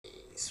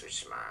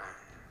switch my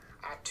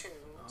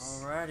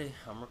iTunes. Alrighty,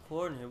 I'm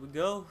recording. Here we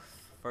go.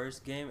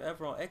 First game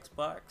ever on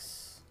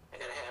Xbox. I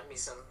gotta have me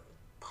some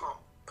pump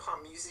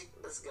music.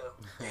 Let's go.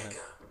 There you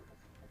go.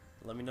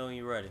 Let me know when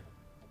you're ready.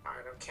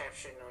 Alright, I'm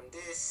capturing on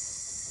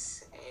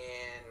this,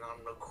 and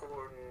I'm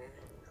recording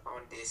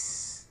on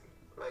this.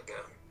 Let go.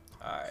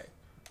 Alright.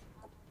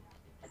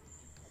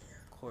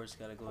 Of course,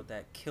 gotta go with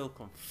that kill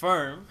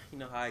confirm. You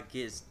know how it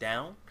gets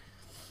down.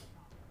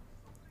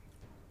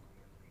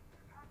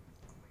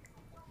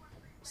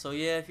 So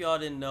yeah, if y'all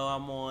didn't know,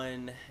 I'm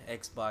on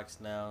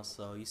Xbox now.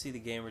 So you see the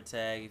gamer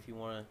tag. If you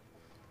wanna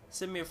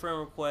send me a friend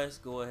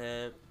request, go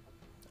ahead.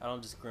 I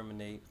don't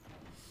discriminate.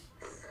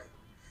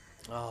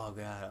 Oh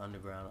god,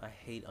 Underground. I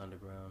hate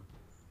Underground.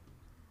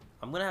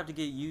 I'm gonna have to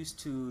get used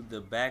to the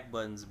back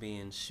buttons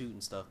being shoot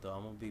and stuff though.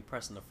 I'm gonna be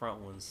pressing the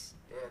front ones.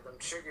 Yeah, them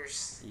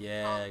triggers.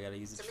 Yeah, I gotta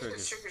use the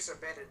triggers. To me, the triggers are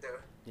better though.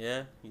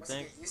 Yeah, you Once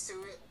think? You get used to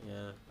it.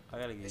 Yeah, I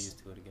gotta get used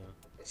to it again.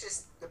 It's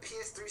just the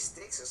PS3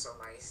 sticks are so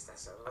nice.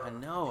 That's a lot. I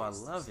know, I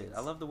love it.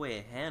 I love the way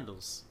it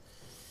handles.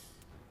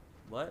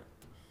 What?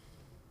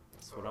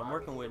 That's what I'm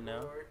working with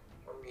now.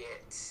 Where we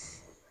at?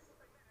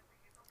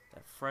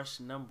 That fresh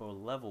number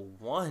level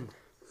 1.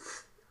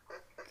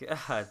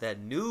 God,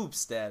 that noob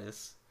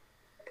status.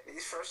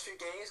 These first few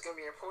games gonna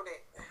be important.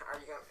 Are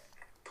you gonna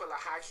pull a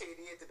high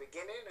KD at the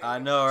beginning? I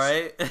know,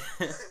 right?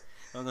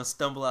 I'm gonna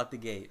stumble out the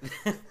gate.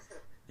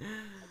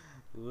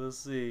 We'll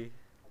see.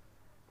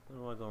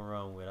 What am I gonna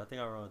run with? I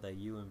think I'll run with that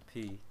UMP.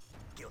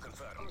 I'm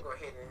gonna go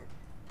ahead and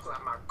pull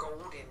out my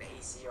golden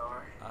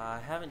ACR. I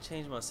haven't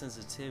changed my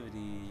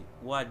sensitivity.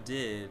 Well, I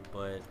did,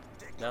 but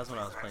that was when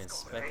I was playing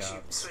Spec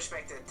Ops. Switch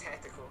back to the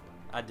tactical.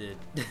 I did.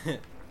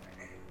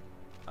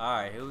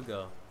 Alright, here we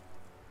go.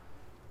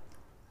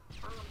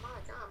 Oh my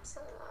god, I'm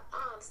so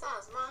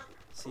man.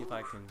 See if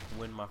I can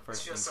win my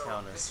first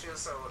encounter. This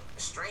feels so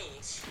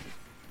strange.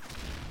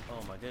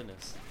 Oh my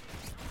goodness.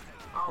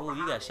 Oh,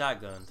 you got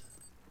shotgunned.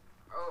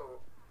 Oh,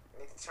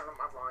 I need to turn up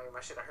my volume.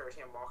 I should have heard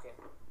him walking.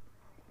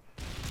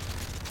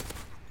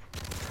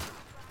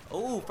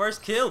 Oh,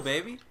 first kill,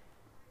 baby.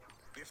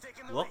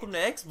 Welcome to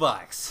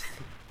Xbox.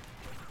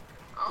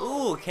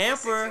 Oh, ooh,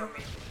 camper.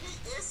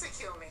 He instant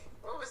killed me.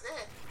 What was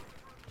that?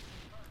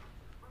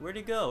 Where'd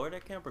he go? Where'd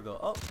that camper go?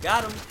 Oh,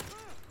 got him.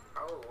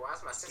 Oh, why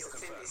is my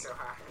sensitivity so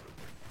high?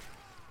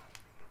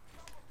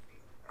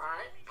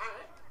 Alright.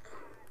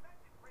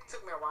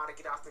 Took me a while to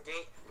get off the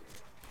gate.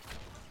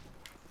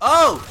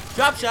 Oh,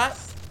 drop shot.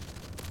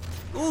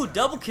 Ooh,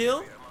 double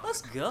kill.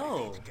 Let's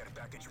go.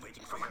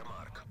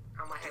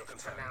 I might have to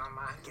turn down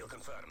my kill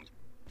confirmed.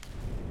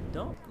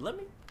 Don't let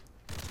me.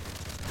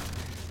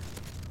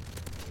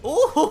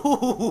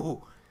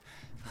 Ooh,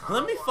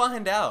 let me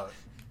find out.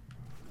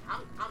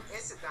 I'm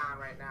instant dying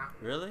right now.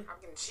 Really? I'm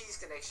getting cheese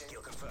connection.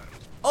 Kill confirmed.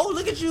 Oh,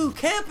 look at you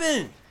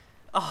camping.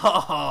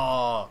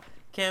 Oh,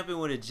 camping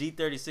with a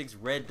G36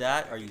 red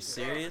dot. Are you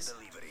serious?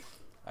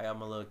 I got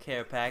my little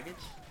care package.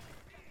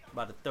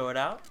 About to throw it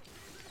out.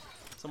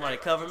 Somebody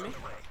cover me.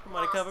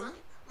 Somebody cover me.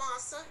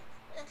 Monster,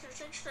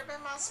 introduce to be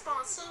my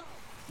sponsor.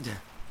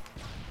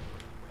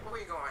 Where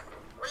you going?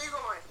 Where you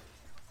going?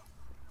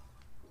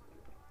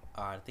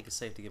 Alright, I think it's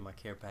safe to get my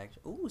care package.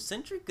 Ooh,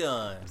 sentry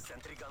gun.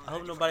 I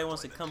hope nobody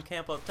wants to come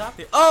camp up top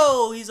here.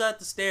 Oh, he's at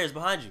the stairs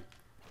behind you.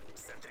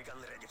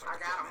 I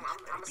got him.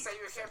 I'm gonna save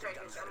your care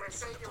package. I'm gonna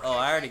save your Oh,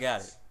 I already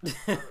got it.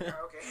 Okay.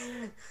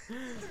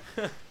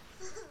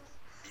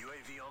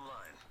 UAV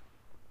online.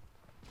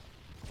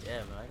 Yeah,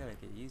 man, I gotta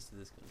get used to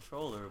this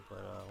controller, but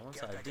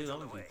once I do, I'm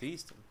gonna be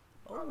beasting.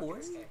 Oh, where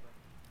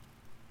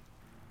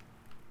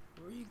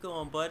you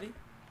going, buddy?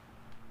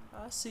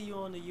 I see you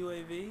on the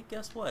UAV.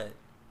 Guess what?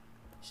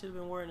 Should have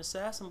been wearing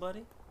assassin,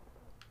 buddy.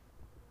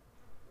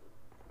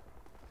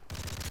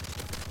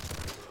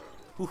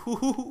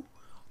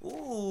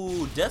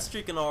 Ooh, death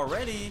streaking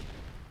already.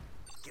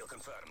 Kill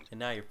confirmed. And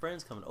now your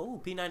friend's coming. Oh,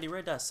 P90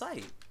 red dot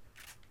sight.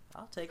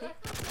 I'll take it.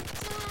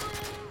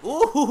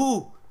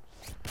 Ooh.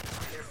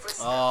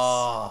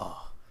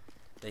 Oh,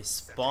 they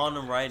spawned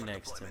them right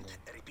next to me.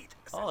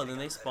 Oh, then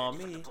they spawn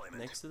me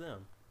next to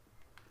them.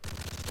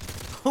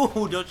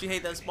 Oh, don't you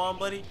hate that spawn,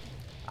 buddy?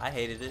 I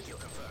hated it.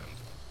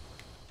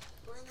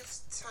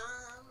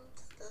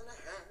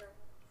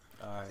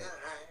 Alright.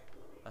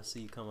 I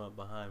see you coming up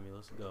behind me.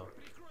 Let's go.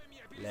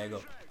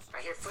 Lego.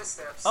 I hear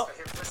footsteps. Oh. I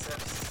hear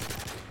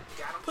footsteps.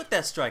 Got him. Put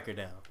that striker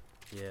down.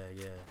 Yeah.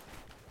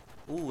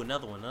 Ooh,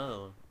 another one.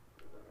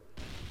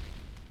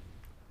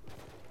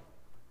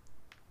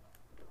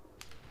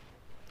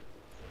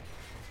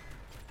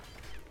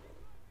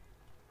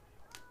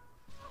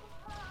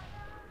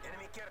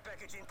 Enemy care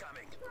package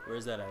incoming.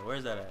 Where's that at?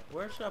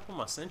 Where should I put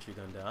my sentry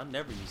gun down? I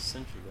never use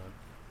sentry gun.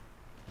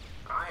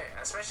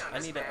 Especially on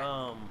this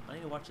I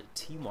need to watch a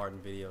T Martin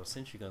video.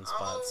 Sentry gun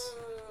spots.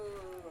 Oh,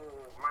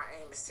 my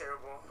aim is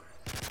terrible.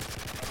 I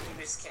need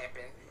this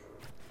camping.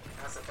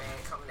 That's a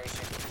bad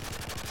combination.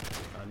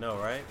 I know,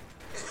 right?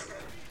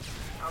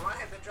 I might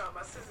have to drop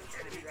my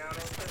sensitivity down.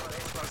 That's been on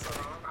Xbox so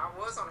long. I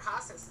was on high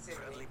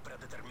sensitivity. Friendly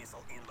predator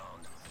missile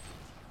inbound.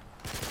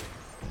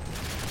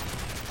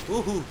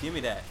 Ooh, give me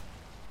that.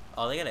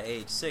 Oh, they got an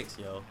AH-6,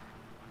 yo.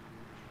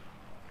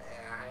 Yeah,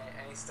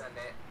 I ain't stunned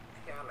that.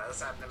 He on the other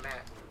side of the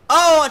map.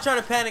 Oh, I tried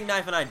a panic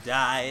knife and I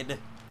died.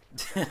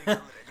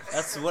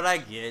 That's what I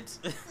get.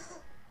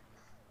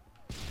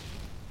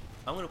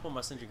 I'm gonna put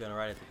my sentry gun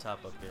right at the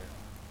top up here.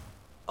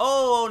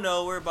 Oh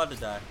no, we're about to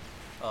die.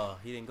 Oh,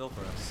 he didn't go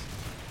for us.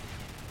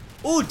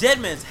 Ooh, dead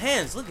man's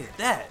hands. Look at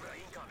that.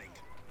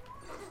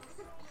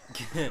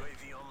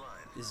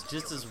 It's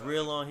just as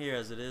real on here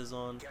as it is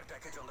on.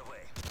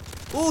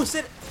 Ooh,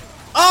 sit.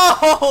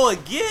 Oh,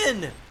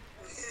 again.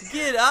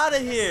 Get out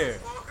of here.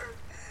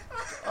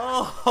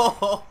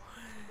 Oh.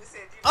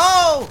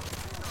 Oh.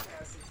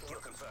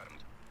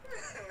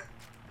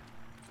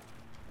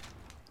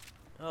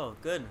 Oh,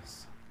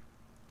 goodness.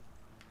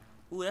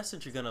 Ooh, that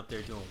sentry gun up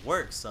there doing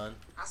work, son.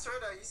 I swear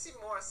though, you see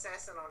more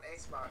assassin on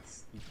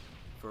Xbox.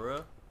 For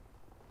real?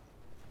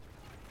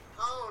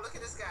 Oh, look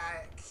at this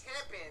guy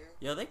camping.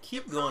 Yo, they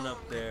keep going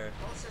up there.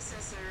 Motion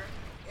sensor,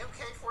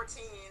 MK14.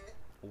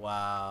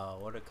 Wow,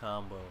 what a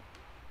combo.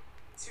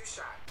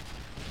 2-shot.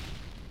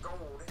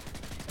 Gold.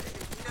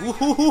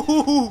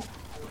 Ooh.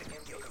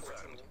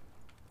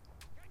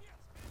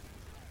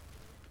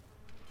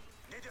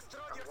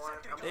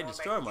 They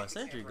destroyed my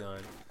sentry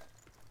gun.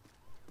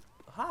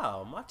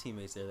 How? My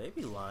teammates there, they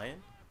be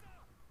lying.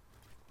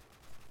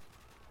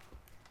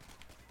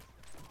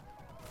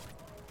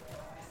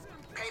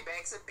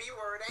 Payback's a B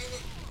word, ain't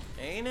it?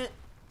 Ain't it?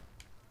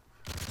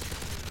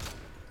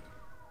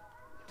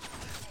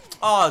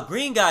 Oh,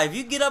 green guy, if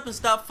you get up and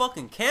stop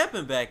fucking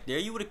camping back there,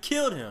 you would have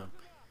killed him.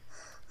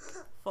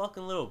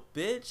 Fucking little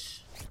bitch.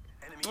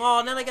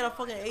 Oh, now I got a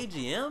fucking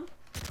AGM?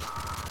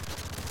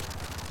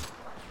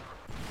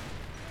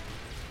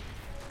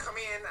 Come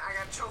in, I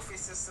got trophy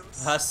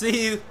systems. I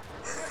see you.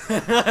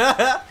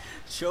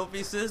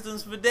 Trophy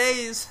systems for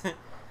days.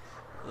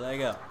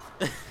 Leg up.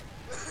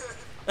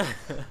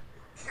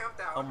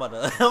 Camped out. I'm about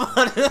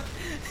to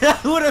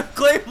with a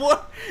claymore.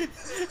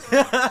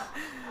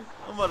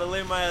 I'm about to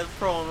lay my ass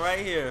prone right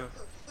here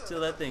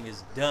till that thing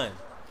is done.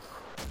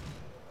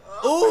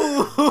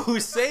 Ooh,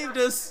 saved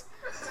us.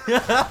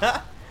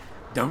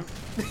 Dump.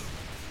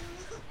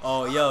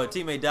 Oh, yo, a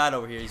teammate died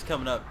over here. He's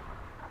coming up.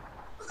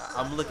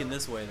 I'm looking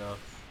this way though.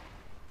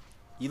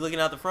 You looking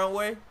out the front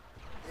way?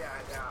 Yeah,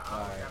 I'll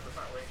look out the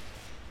front way.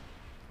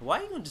 Why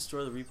are you gonna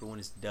destroy the Reaper when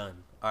it's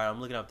done? Alright,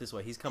 I'm looking out this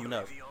way. He's coming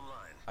up.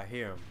 I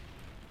hear him.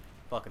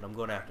 Fuck it, I'm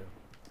going after him.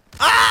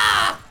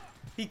 Ah!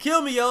 He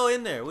killed me, yo,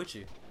 in there with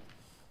you.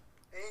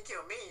 He didn't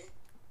kill me.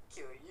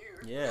 Kill you.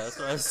 Yeah, that's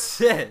what I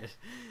said.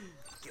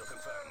 Kill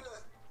confirmed.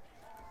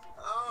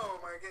 Oh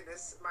my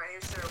goodness, my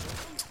aim's terrible.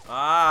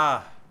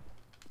 Ah.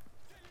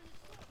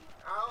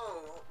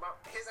 Oh,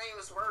 his aim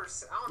was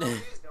worse. I don't know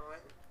what he was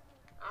doing.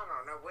 I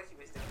don't know what he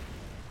was doing.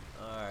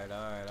 Alright,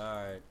 alright,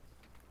 alright.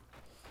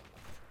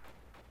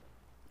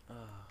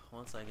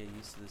 Once I get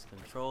used to this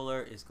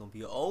controller, it's gonna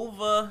be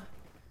over.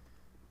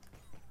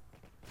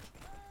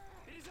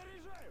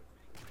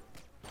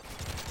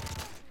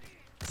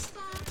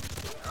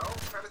 Oh,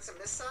 predator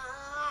missile.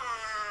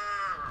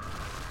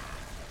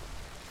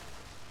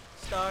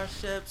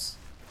 Starships.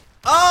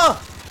 Oh!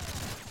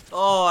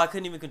 Oh, I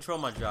couldn't even control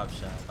my drop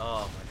shot.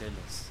 Oh my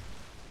goodness.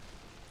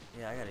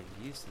 Yeah, I gotta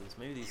get used to this.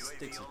 Maybe these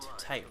sticks are too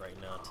tight right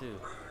now, too.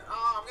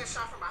 Oh, I'm getting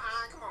shot from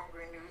behind. Come on,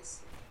 green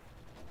dudes.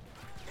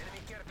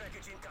 Enemy care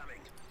package incoming.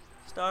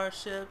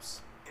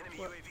 Starships. Enemy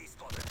UAV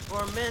spotted.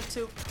 We're meant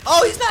to.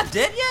 Oh, he's not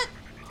dead yet?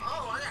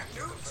 Oh, I got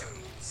noob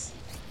tubes.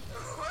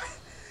 What?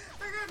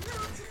 I got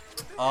noob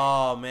tubes.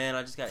 Oh man,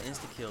 I just got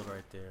insta killed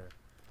right there.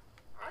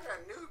 I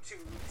got noob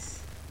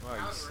tubes. Are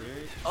you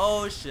serious?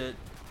 Oh shit.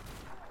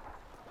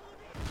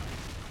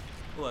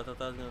 Oh, I thought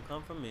that was gonna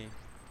come from me.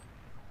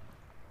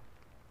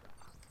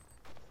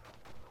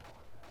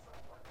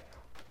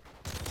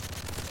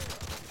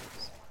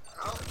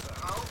 Oh,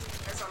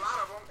 it's a lot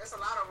of them. It's a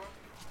lot of them.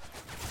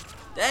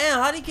 Damn,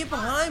 how'd he get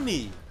behind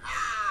me?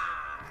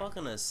 Ah!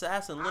 Fucking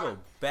assassin, little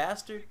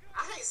bastard.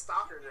 I hate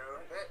Stalker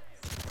though. That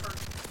perk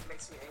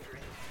makes me angry.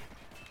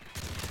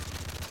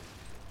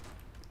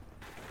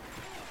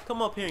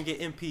 Come up here and get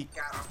MP.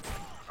 Got him.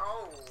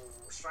 Oh,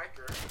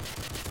 Striker.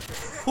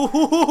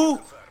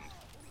 Uh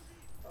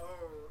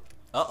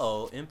Oh.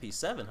 oh,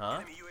 MP7, huh?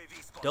 Enemy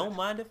UAV spotted. Don't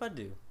mind if I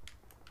do.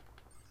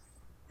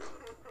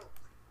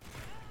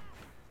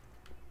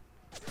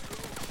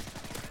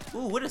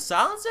 Ooh, with a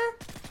silencer?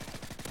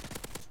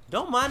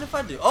 Don't mind if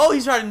I do. Oh,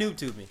 he's trying to noob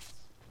tube me.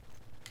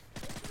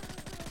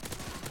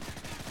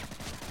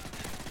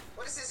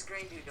 What is this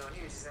green dude doing?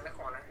 He was just in the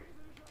corner.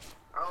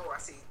 Oh, I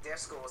see death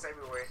skulls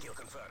everywhere. Kill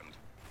confirmed.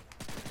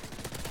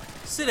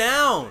 Sit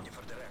down. Ready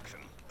for direction.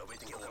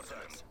 Awaiting your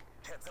orders.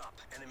 Heads up.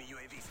 Enemy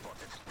UAV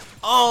spotted.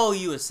 Oh,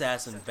 you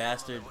assassin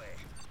bastard. Way.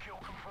 Kill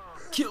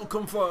confirmed. Kill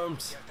confirmed.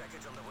 Care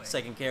package on the way.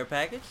 Second care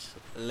package.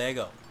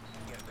 Lego.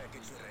 Care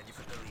package ready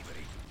for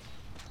delivery.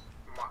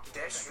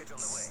 Death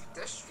streets.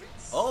 Death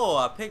streets. Oh,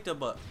 I picked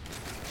up a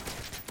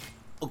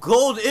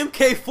gold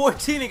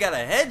MK14 and got a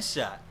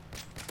headshot.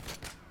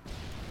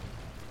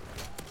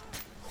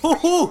 Hoo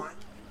hoo.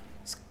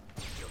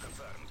 Kill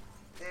confirmed.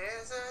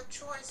 There's a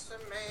choice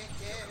we're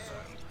making.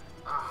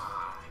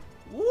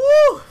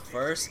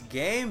 First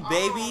game,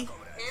 baby.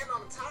 And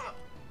on top.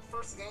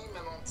 First game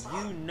and on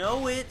top. You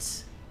know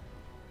it.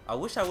 I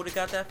wish I would have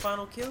got that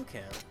final kill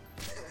cam.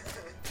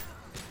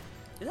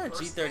 Is that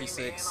First game and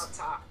G36? on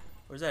top.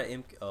 Or is that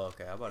MK? Oh,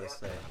 okay. I'm about to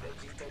say.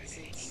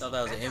 G36. Thought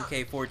that was an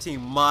MK14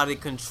 modded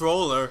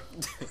controller.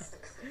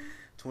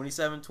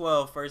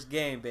 27-12, first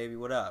game, baby.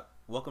 What up?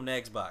 Welcome to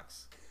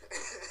Xbox.